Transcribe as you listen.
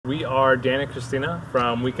We are Dan and Christina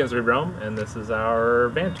from Weekends We Roam, and this is our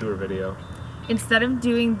van tour video. Instead of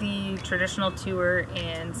doing the traditional tour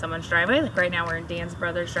in someone's driveway, like right now we're in Dan's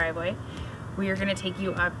brother's driveway, we are going to take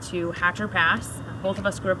you up to Hatcher Pass. Both of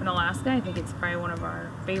us grew up in Alaska. I think it's probably one of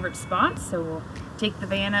our favorite spots, so we'll take the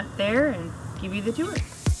van up there and give you the tour.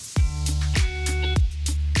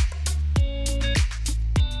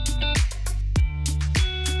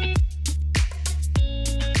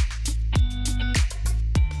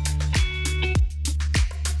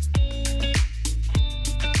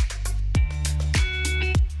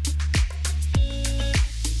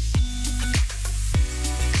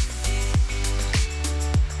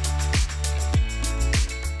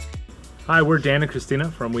 Hi, we're Dan and Christina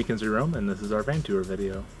from Weekends We Roam, and this is our van tour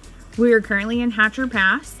video. We are currently in Hatcher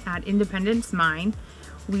Pass at Independence Mine.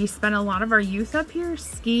 We spent a lot of our youth up here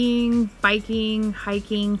skiing, biking,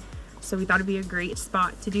 hiking, so we thought it'd be a great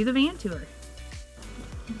spot to do the van tour.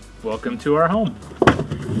 Welcome to our home.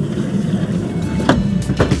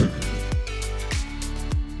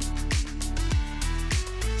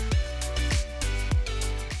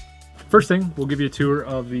 First thing, we'll give you a tour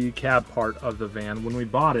of the cab part of the van. When we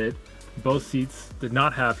bought it, both seats did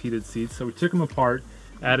not have heated seats, so we took them apart,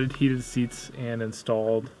 added heated seats, and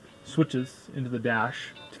installed switches into the dash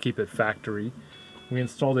to keep it factory. We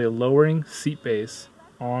installed a lowering seat base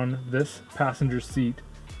on this passenger seat,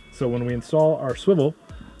 so when we install our swivel,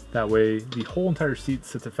 that way the whole entire seat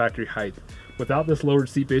sits at factory height. Without this lowered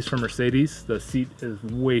seat base from Mercedes, the seat is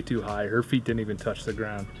way too high. Her feet didn't even touch the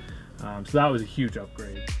ground. So that was a huge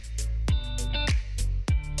upgrade.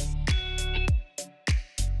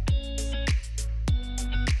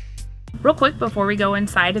 Real quick before we go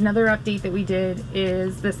inside, another update that we did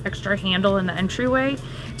is this extra handle in the entryway.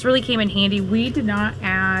 It's really came in handy. We did not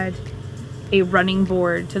add a running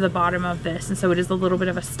board to the bottom of this, and so it is a little bit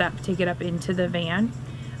of a step to get up into the van.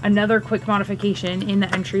 Another quick modification in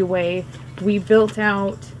the entryway, we built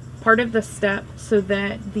out part of the step so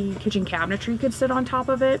that the kitchen cabinetry could sit on top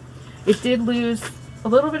of it. It did lose a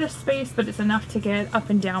little bit of space, but it's enough to get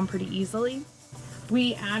up and down pretty easily.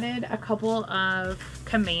 We added a couple of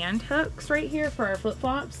command hooks right here for our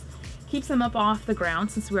flip-flops. Keeps them up off the ground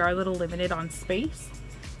since we are a little limited on space.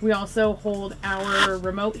 We also hold our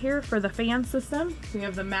remote here for the fan system. We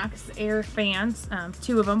have the Max Air fans,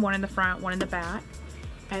 two of them, one in the front, one in the back.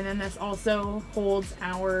 And then this also holds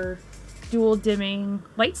our dual dimming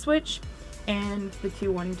light switch and the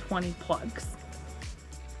two 120 plugs.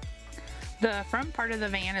 The front part of the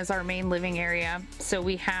van is our main living area. So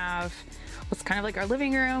we have what's kind of like our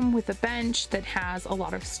living room with a bench that has a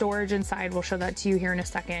lot of storage inside. We'll show that to you here in a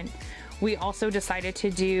second. We also decided to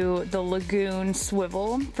do the Lagoon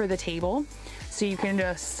swivel for the table. So you can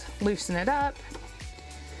just loosen it up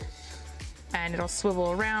and it'll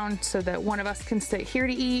swivel around so that one of us can sit here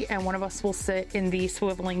to eat and one of us will sit in the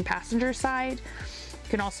swiveling passenger side. You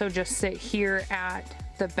can also just sit here at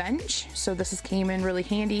the bench, so this came in really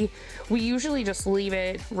handy. We usually just leave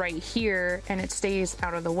it right here and it stays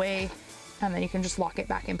out of the way, and then you can just lock it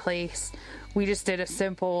back in place. We just did a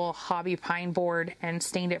simple hobby pine board and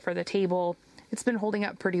stained it for the table. It's been holding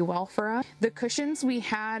up pretty well for us. The cushions we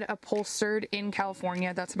had upholstered in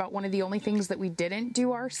California. That's about one of the only things that we didn't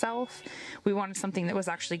do ourselves. We wanted something that was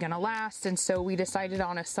actually gonna last, and so we decided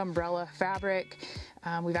on a Sunbrella fabric.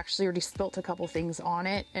 We've actually already spilt a couple things on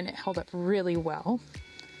it and it held up really well.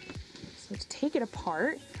 So to take it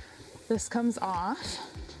apart, this comes off.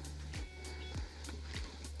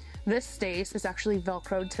 This stays is actually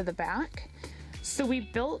Velcroed to the back. So we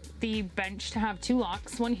built the bench to have two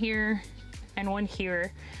locks, one here and one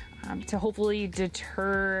here, to hopefully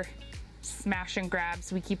deter smash and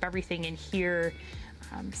grabs. We keep everything in here,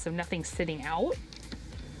 so nothing's sitting out.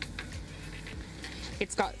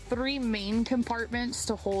 It's got three main compartments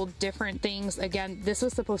to hold different things. Again, this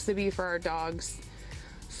was supposed to be for our dogs'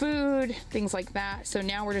 food, things like that. So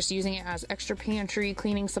now we're just using it as extra pantry,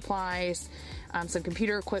 cleaning supplies, some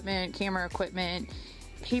computer equipment, camera equipment,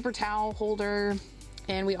 paper towel holder,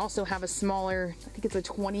 and we also have a smaller, I think it's a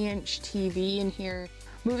 20-inch TV in here.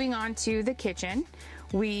 Moving on to the kitchen,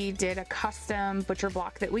 we did a custom butcher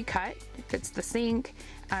block that we cut. It fits the sink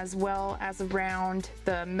as well as around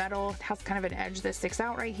the metal. It has kind of an edge that sticks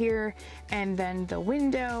out right here, and then the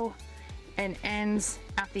window and ends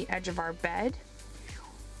at the edge of our bed.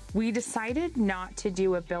 We decided not to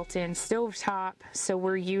do a built-in stovetop, so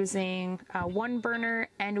we're using a 1-burner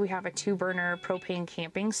and we have a 2-burner propane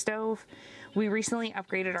camping stove. We recently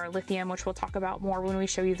upgraded our lithium, which we'll talk about more when we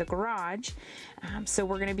show you the garage. So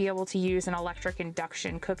we're gonna be able to use an electric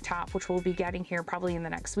induction cooktop, which we'll be getting here probably in the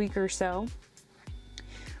next week or so.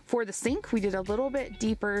 For the sink, we did a little bit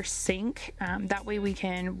deeper sink. That way we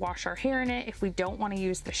can wash our hair in it if we don't want to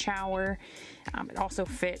use the shower. It also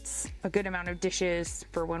fits a good amount of dishes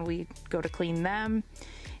for when we go to clean them.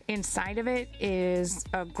 Inside of it is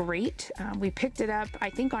a grate. We picked it up, I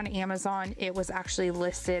think on Amazon. It was actually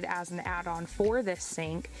listed as an add-on for this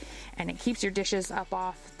sink, and it keeps your dishes up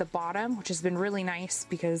off the bottom, which has been really nice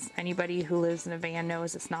because anybody who lives in a van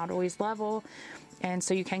knows it's not always level. And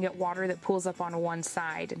so you can get water that pools up on one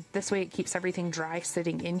side. This way it keeps everything dry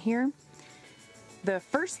sitting in here. The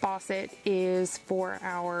first faucet is for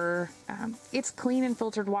our, it's clean and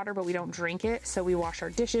filtered water, but we don't drink it. So we wash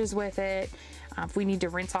our dishes with it. If we need to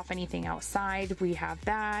rinse off anything outside, we have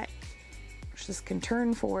that, which this can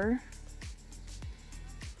turn for.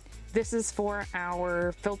 This is for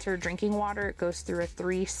our filtered drinking water. It goes through a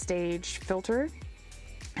 3-stage filter.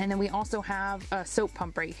 And then we also have a soap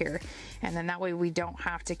pump right here. And then that way we don't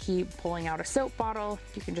have to keep pulling out a soap bottle.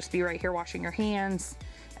 You can just be right here washing your hands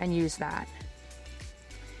and use that.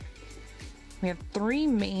 We have 3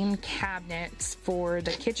 main cabinets for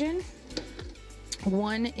the kitchen.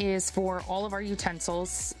 One is for all of our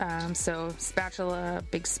utensils. So spatula,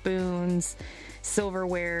 big spoons,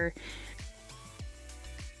 silverware.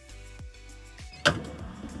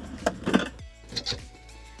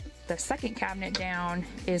 The second cabinet down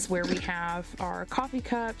is where we have our coffee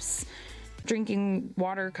cups, drinking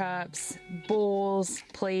water cups, bowls,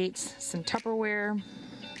 plates, some Tupperware.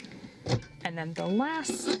 And then the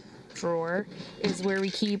last drawer is where we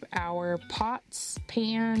keep our pots,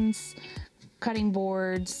 pans, cutting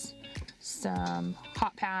boards, some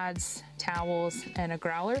hot pads, towels, and a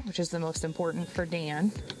growler, which is the most important for Dan.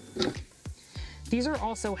 These are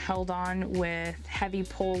also held on with heavy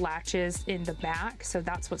pull latches in the back, so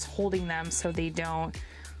that's what's holding them so they don't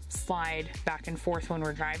slide back and forth when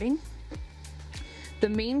we're driving. The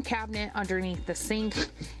main cabinet underneath the sink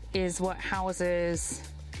is what houses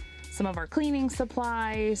some of our cleaning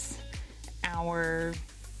supplies, our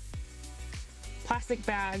plastic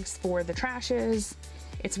bags for the trashes.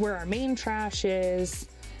 It's where our main trash is,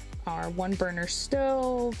 our 1-burner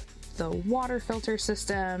stove, the water filter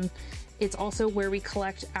system. It's also where we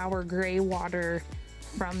collect our gray water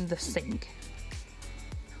from the sink.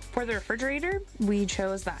 For the refrigerator, we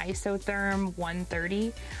chose the Isotherm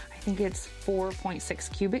 130. I think it's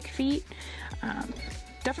 4.6 cubic feet.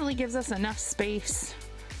 Definitely gives us enough space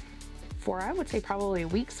for, I would say, probably a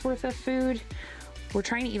week's worth of food. We're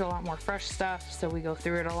trying to eat a lot more fresh stuff, so we go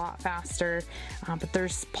through it a lot faster, but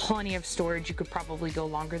there's plenty of storage. You could probably go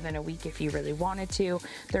longer than a week if you really wanted to.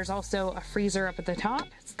 There's also a freezer up at the top.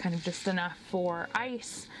 It's kind of just enough for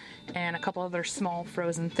ice and a couple other small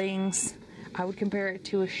frozen things. I would compare it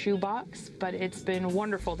to a shoebox, but it's been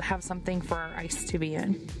wonderful to have something for our ice to be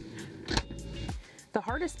in. The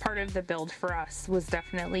hardest part of the build for us was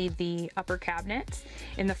definitely the upper cabinets.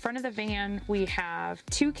 In the front of the van, we have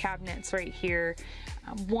 2 cabinets right here.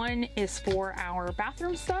 One is for our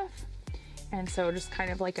bathroom stuff, and so just kind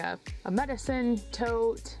of like a medicine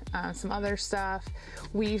tote, some other stuff.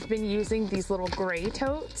 We've been using these little gray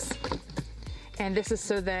totes, and this is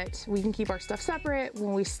so that we can keep our stuff separate.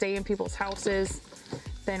 When we stay in people's houses,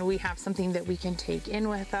 then we have something that we can take in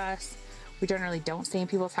with us. We generally don't stay in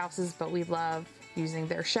people's houses, but we love using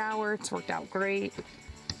their shower. It's worked out great.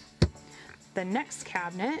 The next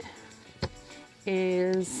cabinet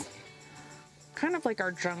is kind of like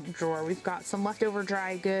our junk drawer. We've got some leftover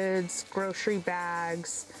dry goods, grocery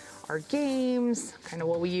bags, our games, kind of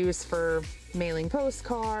what we use for mailing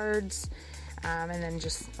postcards, and then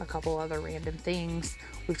just a couple other random things.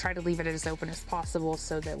 We've tried to leave it as open as possible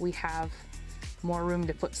so that we have more room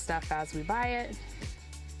to put stuff as we buy it.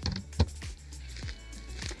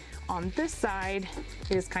 On this side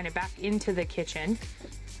is kind of back into the kitchen,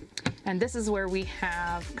 and this is where we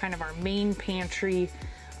have kind of our main pantry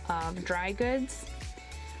of dry goods.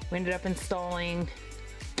 We ended up installing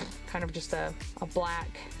kind of just a black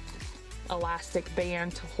elastic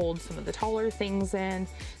band to hold some of the taller things in.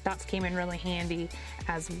 That's came in really handy,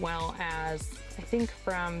 as well as I think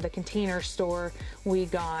from the Container Store we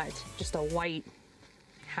got just a white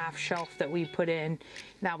half shelf that we put in.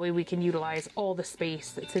 That way we can utilize all the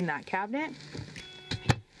space that's in that cabinet.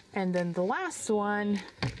 And then the last one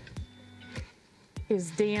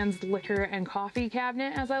is Dan's liquor and coffee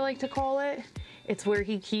cabinet, as I like to call it. It's where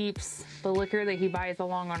he keeps the liquor that he buys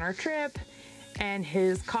along on our trip and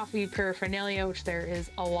his coffee paraphernalia, which there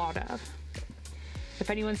is a lot of. If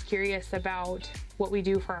anyone's curious about what we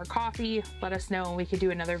do for our coffee, let us know and we could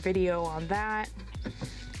do another video on that.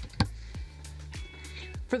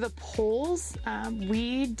 For the poles,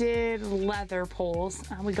 we did leather poles.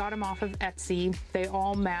 We got them off of Etsy. They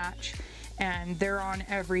all match, and they're on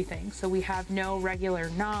everything. So we have no regular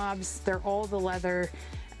knobs. They're all the leather,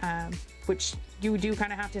 which you do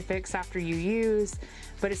kind of have to fix after you use,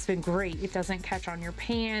 but it's been great. It doesn't catch on your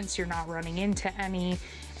pants. You're not running into any.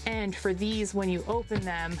 And for these, when you open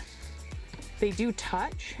them, they do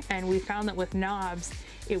touch, and we found that with knobs,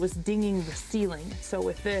 it was dinging the ceiling. So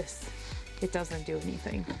with this, it doesn't do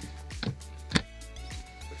anything.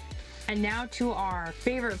 And now to our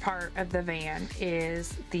favorite part of the van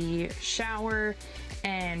is the shower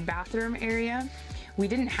and bathroom area. We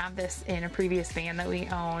didn't have this in a previous van that we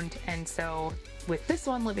owned, and so with this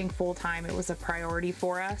one living full-time, it was a priority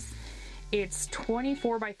for us. It's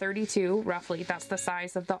 24 by 32, roughly. That's the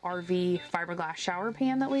size of the RV fiberglass shower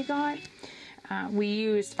pan that we got. We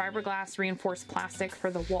used fiberglass reinforced plastic for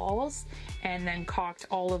the walls and then caulked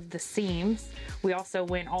all of the seams. We also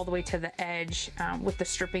went all the way to the edge with the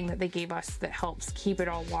stripping that they gave us that helps keep it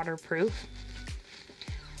all waterproof.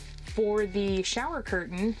 For the shower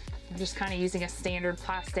curtain, I'm just kind of using a standard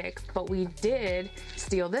plastic, but we did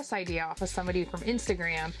steal this idea off of somebody from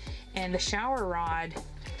Instagram, and the shower rod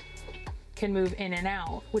can move in and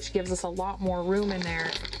out, which gives us a lot more room in there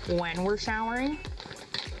when we're showering.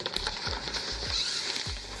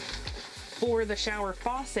 For the shower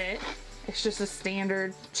faucet, it's just a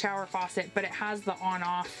standard shower faucet, but it has the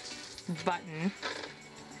on-off button.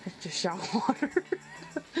 It just shot water.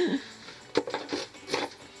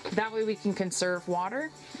 That way we can conserve water.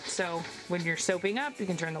 So when you're soaping up, you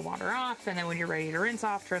can turn the water off, and then when you're ready to rinse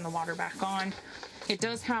off, turn the water back on. It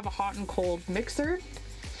does have a hot and cold mixer.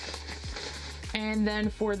 And then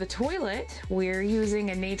for the toilet, we're using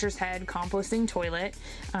a Nature's Head composting toilet.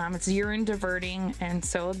 It's urine diverting, and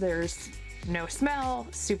so there's no smell,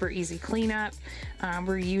 super easy cleanup.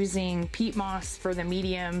 We're using peat moss for the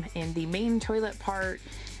medium in the main toilet part.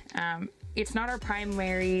 It's not our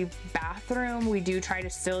primary bathroom. We do try to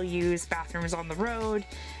still use bathrooms on the road,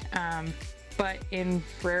 but in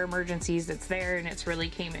rare emergencies, it's there, and it's really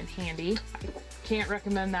came in handy. I can't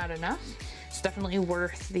recommend that enough. It's definitely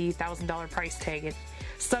worth the $1,000 price tag. It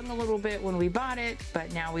stung a little bit when we bought it,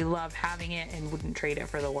 but now we love having it and wouldn't trade it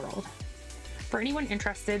for the world. For anyone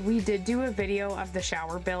interested, we did do a video of the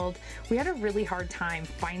shower build. We had a really hard time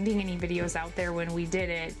finding any videos out there when we did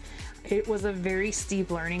it. It was a very steep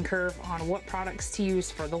learning curve on what products to use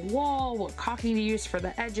for the wall, what caulking to use for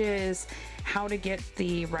the edges, how to get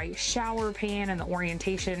the right shower pan and the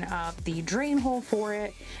orientation of the drain hole for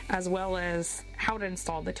it, as well as how to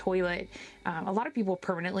install the toilet. A lot of people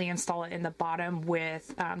permanently install it in the bottom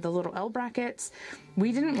with the little L brackets.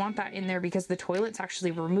 We didn't want that in there because the toilet's actually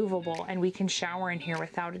removable and we can shower in here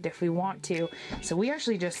without it if we want to. So we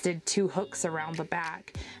actually just did 2 hooks around the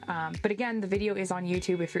back. But again, the video is on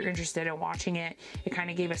YouTube if you're interested in watching it. It kind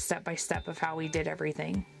of gave a step-by-step of how we did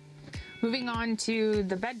everything. Moving on to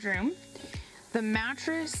the bedroom. The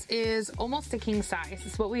mattress is almost a king size.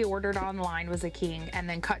 It's what we ordered online, was a king, and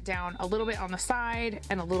then cut down a little bit on the side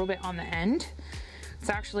and a little bit on the end. It's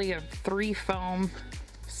actually a 3 foam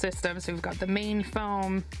system. So we've got the main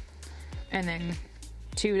foam and then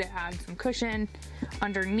 2 to add some cushion.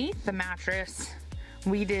 Underneath the mattress,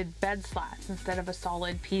 we did bed slats instead of a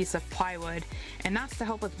solid piece of plywood, and that's to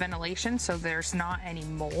help with ventilation so there's not any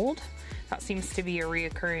mold. That seems to be a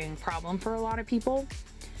reoccurring problem for a lot of people.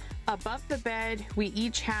 Above the bed, we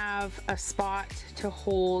each have a spot to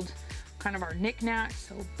hold kind of our knickknacks,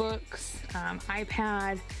 so books,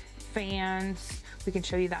 iPad, fans. We can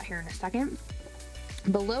show you that here in a second.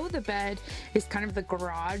 Below the bed is kind of the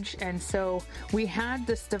garage, and so we had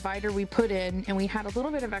this divider we put in and we had a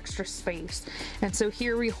little bit of extra space, and so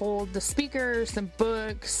here we hold the speakers, some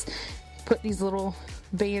books, put these little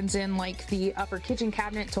bands in like the upper kitchen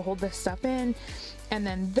cabinet to hold this stuff in, and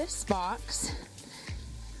then this box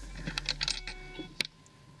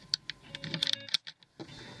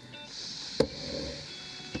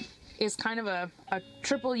is kind of a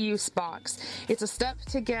triple use box. It's a step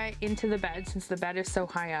to get into the bed since the bed is so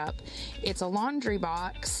high up. It's a laundry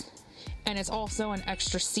box, and it's also an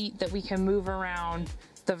extra seat that we can move around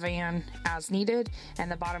the van as needed, and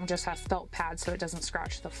the bottom just has felt pads so it doesn't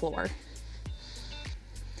scratch the floor.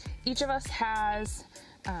 Each of us has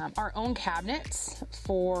our own cabinets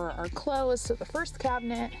for our clothes. So the first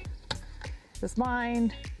cabinet is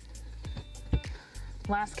mine.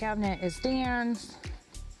 Last cabinet is Dan's.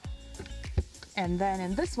 And then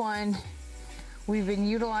in this one, we've been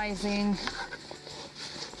utilizing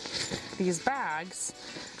these bags.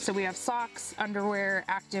 So we have socks, underwear,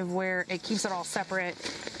 activewear. It keeps it all separate.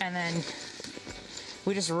 And then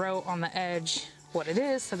we just wrote on the edge what it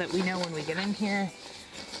is so that we know when we get in here.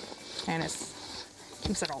 And it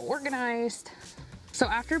keeps it all organized. So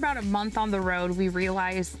after about a month on the road, we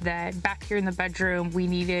realized that back here in the bedroom, we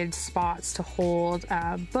needed spots to hold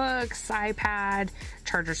books, iPad,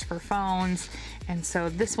 chargers for phones. And so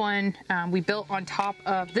this one we built on top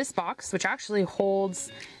of this box, which actually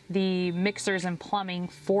holds the mixers and plumbing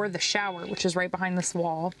for the shower, which is right behind this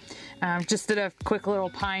wall. Just did a quick little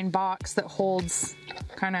pine box that holds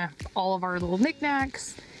kind of all of our little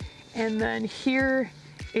knickknacks. And then here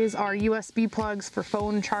is our USB plugs for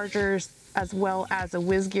phone chargers, as well as a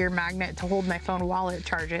WizGear magnet to hold my phone while it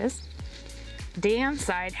charges. Dan's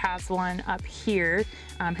side has one up here.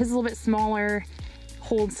 His is a little bit smaller,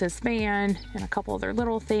 holds his fan and a couple other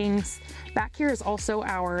little things. Back here is also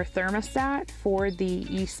our thermostat for the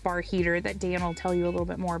Espar heater that Dan will tell you a little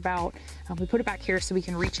bit more about. We put it back here so we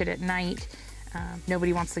can reach it at night.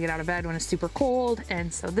 Nobody wants to get out of bed when it's super cold,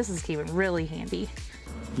 and so this is even really handy.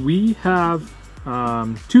 We have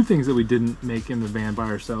two things that we didn't make in the van by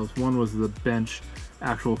ourselves. One was the bench,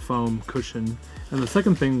 actual foam cushion, and the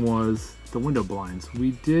second thing was the window blinds.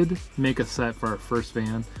 We did make a set for our first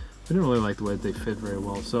van. I didn't really like the way they fit very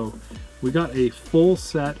well, so we got a full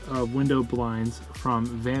set of window blinds from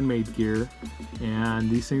Van Made Gear, and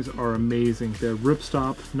these things are amazing. They're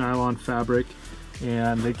ripstop nylon fabric,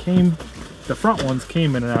 and they came, the front ones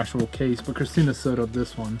came in an actual case, but Christina sewed up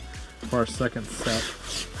this one for our second set.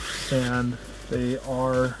 And they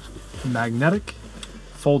are magnetic,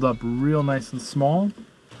 fold up real nice and small.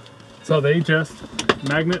 So they just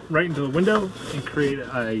magnet right into the window and create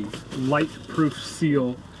a light-proof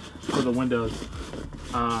seal for the windows.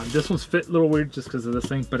 This one's fit a little weird just because of this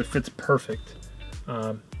thing, but it fits perfect.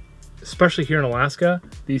 Especially here in Alaska,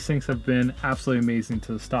 these things have been absolutely amazing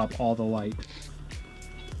to stop all the light.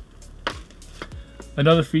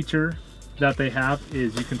 Another feature that they have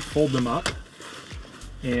is you can fold them up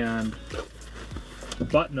and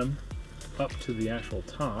button them up to the actual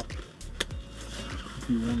top if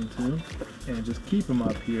you wanted to, and just keep them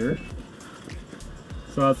up here.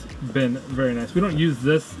 So that's been very nice. We don't use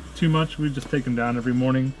this too much, we just take them down every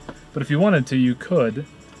morning, but if you wanted to, you could.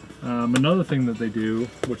 Another thing that they do,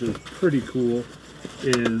 which is pretty cool,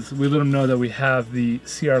 is we let them know that we have the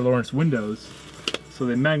C.R. Lawrence windows. So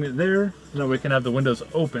they magnet there, so that we can have the windows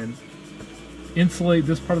open, insulate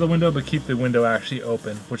this part of the window, but keep the window actually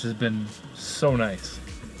open, which has been so nice.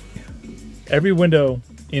 Every window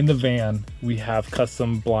in the van we have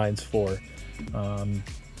custom blinds for.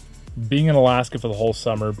 Being in Alaska for the whole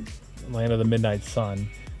summer, land of the midnight sun,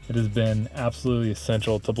 it has been absolutely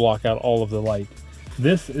essential to block out all of the light.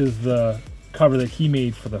 This is the cover that he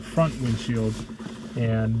made for the front windshield,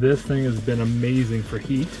 and this thing has been amazing for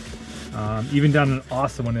heat. Even down in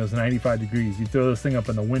Austin when it was 95 degrees, you throw this thing up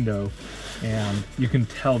in the window and you can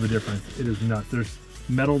tell the difference. It is nuts. There's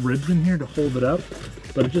metal ribs in here to hold it up,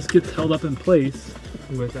 but it just gets held up in place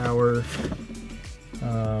with our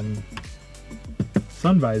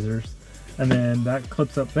sun visors, and then that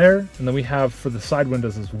clips up there, and then we have for the side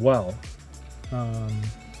windows as well.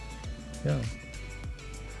 Yeah.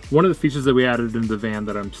 One of the features that we added into the van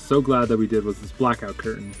that I'm so glad that we did was this blackout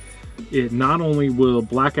curtain. It not only will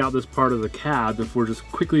black out this part of the cab if we're just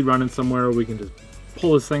quickly running somewhere, we can just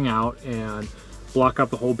pull this thing out and block up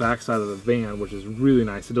the whole back side of the van, which is really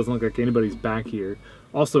nice. It doesn't look like anybody's back here.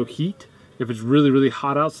 Also heat, if it's really, really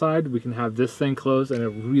hot outside, we can have this thing closed and it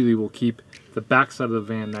really will keep the back side of the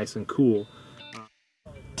van nice and cool.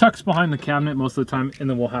 Tucks behind the cabinet most of the time, and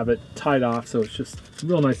then we'll have it tied off so it's just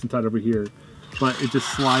real nice and tight over here. But it just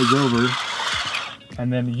slides over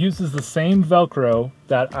and then uses the same Velcro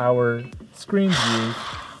that our screens use,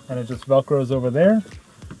 and it just Velcros over there,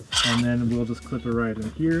 and then we'll just clip it right in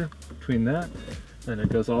here between that, and it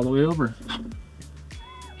goes all the way over.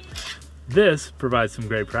 This provides some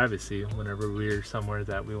great privacy whenever we're somewhere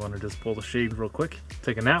that we want to just pull the shade real quick,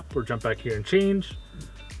 take a nap, or jump back here and change.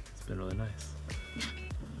 It's been really nice.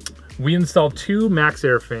 We installed two Max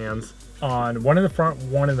Air fans, on one in the front,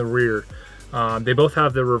 one in the rear. They both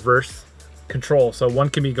have the reverse control, so one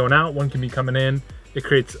can be going out, one can be coming in. It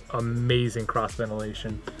creates amazing cross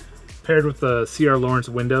ventilation. Paired with the C.R. Lawrence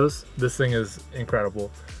windows, this thing is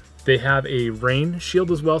incredible. They have a rain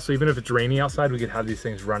shield as well, so even if it's rainy outside, we could have these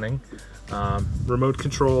things running. Remote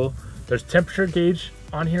control. There's temperature gauge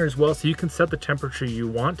on here as well, so you can set the temperature you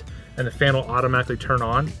want, and the fan will automatically turn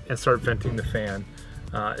on and start venting the fan.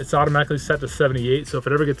 It's automatically set to 78, so if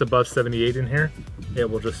it ever gets above 78 in here,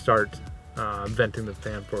 it will just start venting the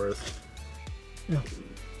fan for us. Yeah.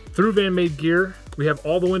 Through Van Made Gear, we have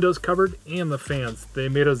all the windows covered and the fans. They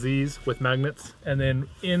made us these with magnets, and then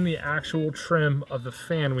in the actual trim of the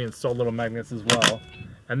fan, we installed little magnets as well.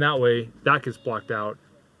 And that way, that gets blocked out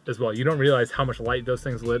as well. You don't realize how much light those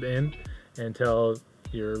things let in until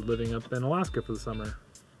you're living up in Alaska for the summer.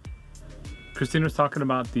 Christine was talking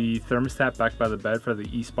about the thermostat back by the bed for the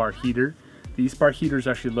Espar heater. The Espar heater is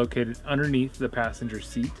actually located underneath the passenger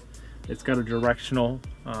seat. It's got a directional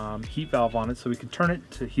heat valve on it, so we can turn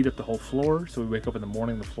it to heat up the whole floor. So we wake up in the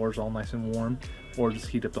morning, the floor is all nice and warm, or just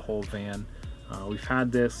heat up the whole van. We've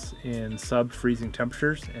had this in sub-freezing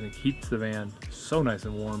temperatures, and it keeps the van so nice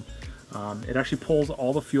and warm. It actually pulls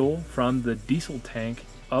all the fuel from the diesel tank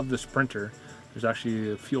of the Sprinter. There's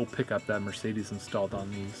actually a fuel pickup that Mercedes installed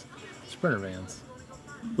on these Sprinter vans.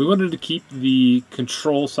 We wanted to keep the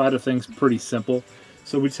control side of things pretty simple,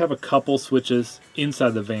 so we just have a couple switches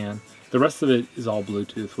inside the van. The rest of it is all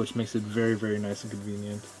Bluetooth, which makes it very, very nice and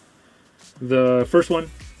convenient. The first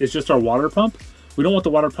one is just our water pump. We don't want the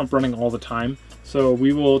water pump running all the time, so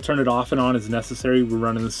we will turn it off and on as necessary. We're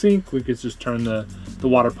running the sink, we could just turn the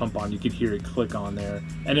water pump on. You could hear it click on there,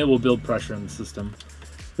 and it will build pressure in the system.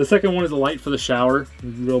 The second one is a light for the shower,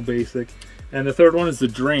 real basic. And the third one is the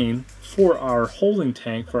drain for our holding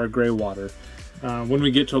tank for our gray water. When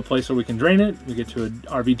we get to a place where we can drain it, we get to an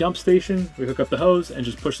RV dump station, we hook up the hose and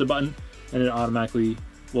just push the button, and it automatically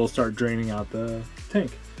will start draining out the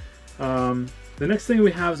tank. The next thing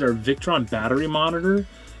we have is our Victron battery monitor.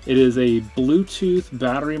 It is a Bluetooth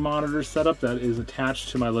battery monitor setup that is attached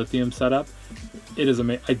to my lithium setup. It is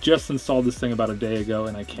amazing. I just installed this thing about a day ago,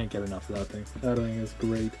 and I can't get enough of that thing. That thing is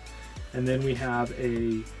great. And then we have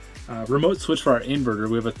a remote switch for our inverter.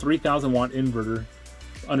 We have a 3,000 watt inverter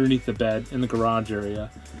underneath the bed in the garage area,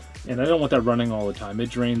 and I don't want that running all the time. It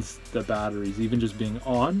drains the batteries, even just being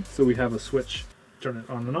on, so we have a switch, turn it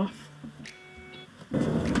on and off.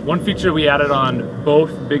 One feature we added on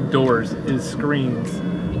both big doors is screens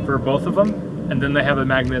for both of them, and then they have a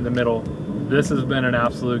magnet in the middle. This has been an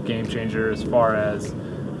absolute game changer as far as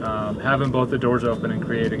having both the doors open and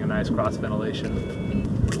creating a nice cross ventilation.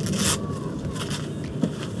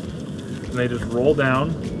 And they just roll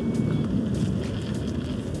down.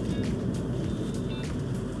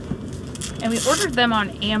 And we ordered them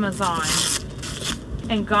on Amazon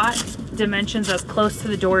and got dimensions as close to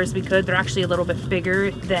the door as we could. They're actually a little bit bigger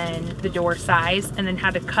than the door size, and then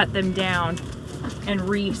had to cut them down and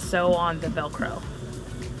re-sew on the Velcro.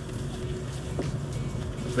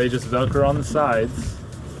 They just Velcro on the sides.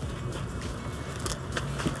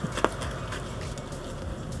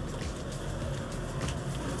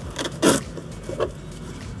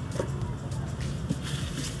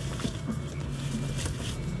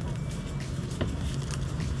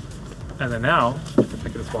 And then now, I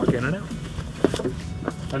can just walk in and out.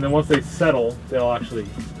 And then once they settle, they'll actually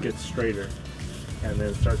get straighter. And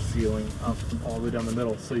then start sealing up all the way down the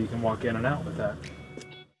middle so you can walk in and out with that.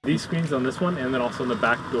 These screens on this one, and then also on the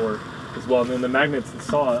back door as well. And then the magnets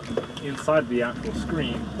install inside the actual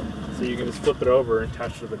screen, so you can just flip it over and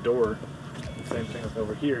attach it to the door. The same thing as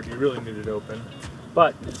over here if you really need it open.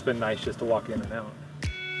 But it's been nice just to walk in and out.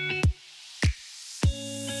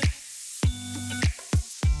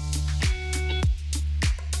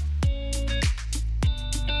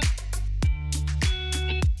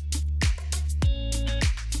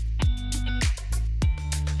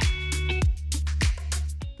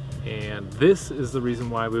 And this is the reason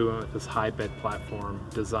why we went with this high bed platform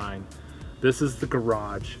design. This is the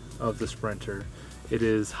garage of the Sprinter. It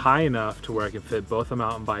is high enough to where I can fit both the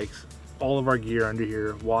mountain bikes, all of our gear under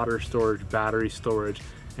here, water storage, battery storage,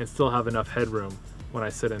 and still have enough headroom when I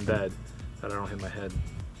sit in bed that I don't hit my head.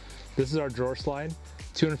 This is our drawer slide,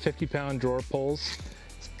 250-pound drawer pulls.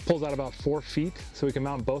 It pulls out about 4 feet, so we can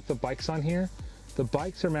mount both the bikes on here. The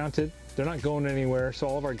bikes are mounted, they're not going anywhere, so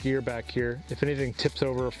all of our gear back here, if anything tips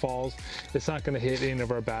over or falls, it's not going to hit any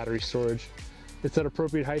of our battery storage. It's at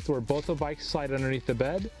appropriate height where both the bikes slide underneath the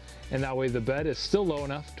bed, and that way the bed is still low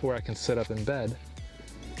enough to where I can sit up in bed.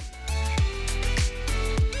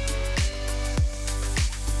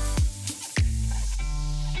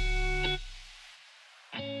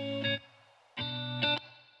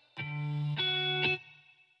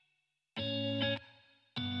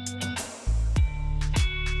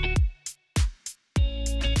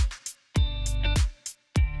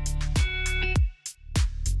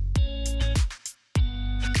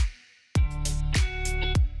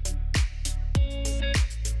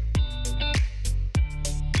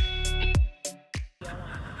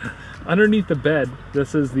 Underneath the bed,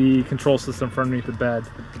 this is the control system for underneath the bed.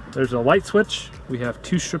 There's a light switch. We have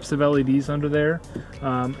 2 strips of LEDs under there,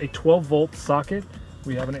 a 12-volt socket.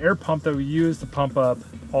 We have an air pump that we use to pump up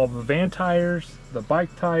all the van tires, the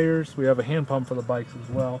bike tires. We have a hand pump for the bikes as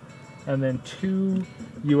well. And then 2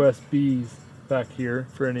 USBs back here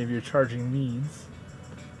for any of your charging needs.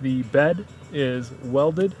 The bed is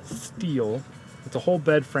welded steel. It's a whole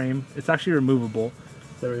bed frame. It's actually removable.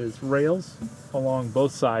 There is rails along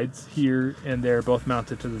both sides here and there, both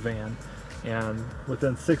mounted to the van. And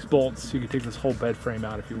within 6 bolts, you can take this whole bed frame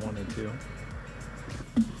out if you wanted to.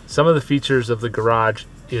 Some of the features of the garage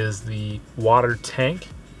is the water tank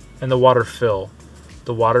and the water fill.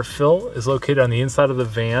 The water fill is located on the inside of the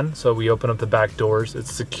van, so we open up the back doors.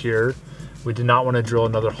 It's secure. We did not want to drill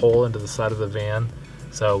another hole into the side of the van,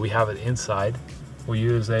 so we have it inside. We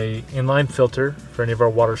use a inline filter for any of our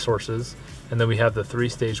water sources, and then we have the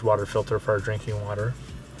 3-stage water filter for our drinking water.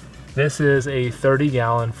 This is a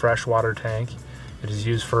 30-gallon freshwater tank. It is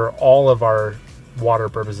used for all of our water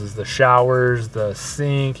purposes, the showers, the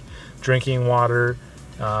sink, drinking water.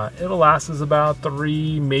 It'll last us about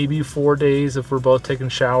 3, maybe 4 days if we're both taking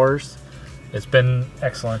showers. It's been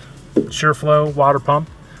excellent. SureFlow water pump.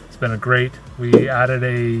 It's been a great. We added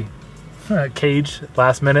a cage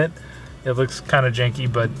last minute. It looks kind of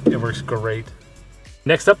janky, but it works great.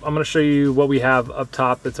 Next up, I'm going to show you what we have up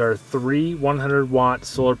top. It's our 3 100-watt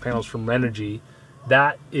solar panels from Renogy.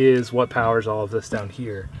 That is what powers all of this down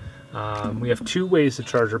here. We have 2 ways to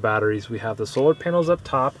charge our batteries. We have the solar panels up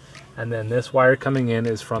top, and then this wire coming in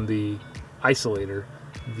is from the isolator.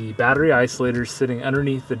 The battery isolator is sitting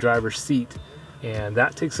underneath the driver's seat, and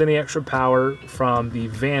that takes any extra power from the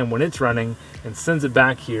van when it's running and sends it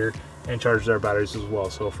back here and charges our batteries as well.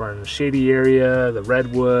 So if we're in a shady area, the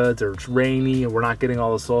redwoods, or it's rainy and we're not getting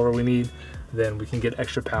all the solar we need, then we can get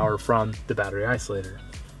extra power from the battery isolator.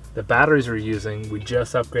 The batteries we're using, we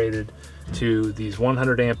just upgraded to these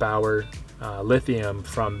 100 amp hour lithium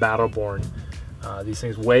from Battleborn. These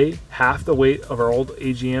things weigh half the weight of our old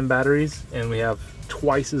AGM batteries, and we have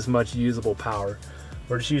twice as much usable power.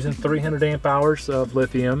 We're just using 300 amp hours of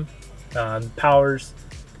lithium. Powers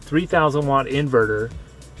 3,000 watt inverter.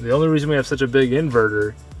 The only reason we have such a big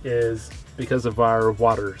inverter is because of our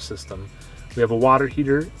water system. We have a water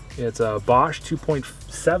heater. It's a Bosch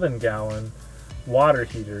 2.7 gallon water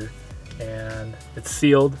heater, and it's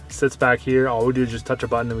sealed, sits back here. All we do is just touch a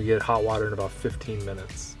button and we get hot water in about 15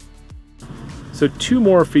 minutes. So 2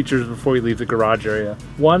 more features before we leave the garage area.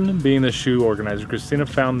 One being the shoe organizer. Christina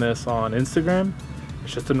found this on Instagram.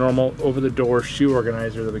 It's just a normal over-the-door shoe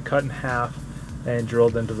organizer that we cut in half and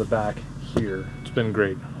drilled into the back here. It's been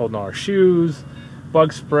great, holding all our shoes,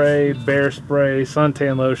 bug spray, bear spray,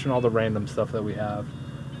 suntan lotion, all the random stuff that we have.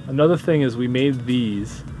 Another thing is we made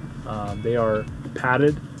these. They are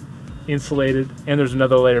padded, insulated, and there's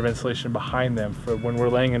another layer of insulation behind them for when we're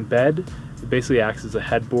laying in bed. It basically acts as a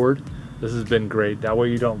headboard. This has been great. That way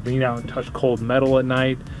you don't lean out and touch cold metal at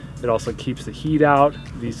night. It also keeps the heat out.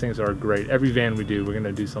 These things are great. Every van we do, we're going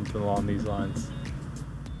to do something along these lines.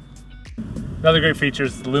 Another great feature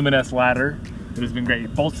is the luminous ladder. It has been great.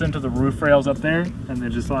 It bolts into the roof rails up there, and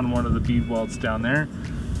then just on one of the bead welds down there.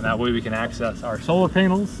 And that way we can access our solar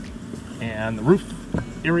panels and the roof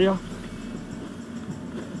area.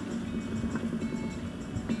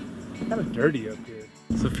 Kind of dirty up here.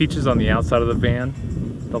 So features on the outside of the van,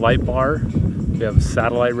 the light bar, we have a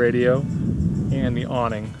satellite radio, and the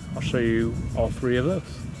awning. I'll show you all 3 of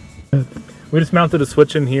those. We just mounted a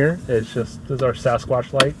switch in here. It's just, this is our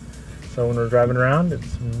Sasquatch light. So when we're driving around,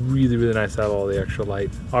 it's really, really nice to have all the extra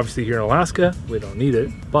light. Obviously here in Alaska, we don't need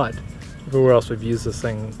it, but everywhere else we've used this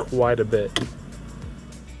thing quite a bit.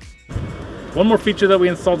 One more feature that we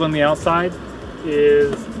installed on the outside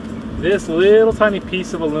is this little tiny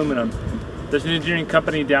piece of aluminum. There's an engineering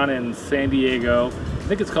company down in San Diego. I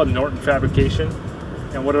think it's called Norton Fabrication.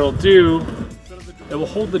 And what it'll do, it will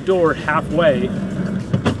hold the door halfway,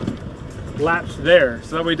 latched there,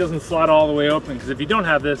 so that way it doesn't slide all the way open. Because if you don't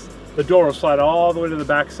have this, the door will slide all the way to the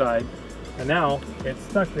back side. And now it's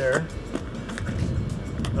stuck there.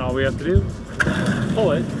 And all we have to do is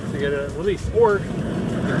pull it to get it released, or it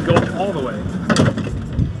can go all the way.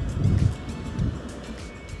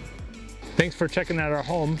 Thanks for checking out our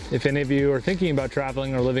home. If any of you are thinking about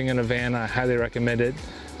traveling or living in a van, I highly recommend it.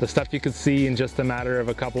 The stuff you could see in just a matter of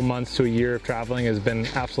a couple months to a year of traveling has been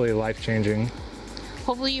absolutely life-changing.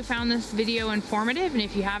 Hopefully you found this video informative, and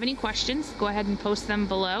if you have any questions, go ahead and post them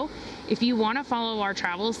below. If you want to follow our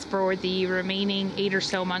travels for the remaining 8 or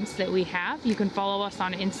so months that we have, you can follow us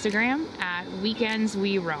on Instagram at Weekends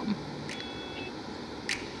We Roam.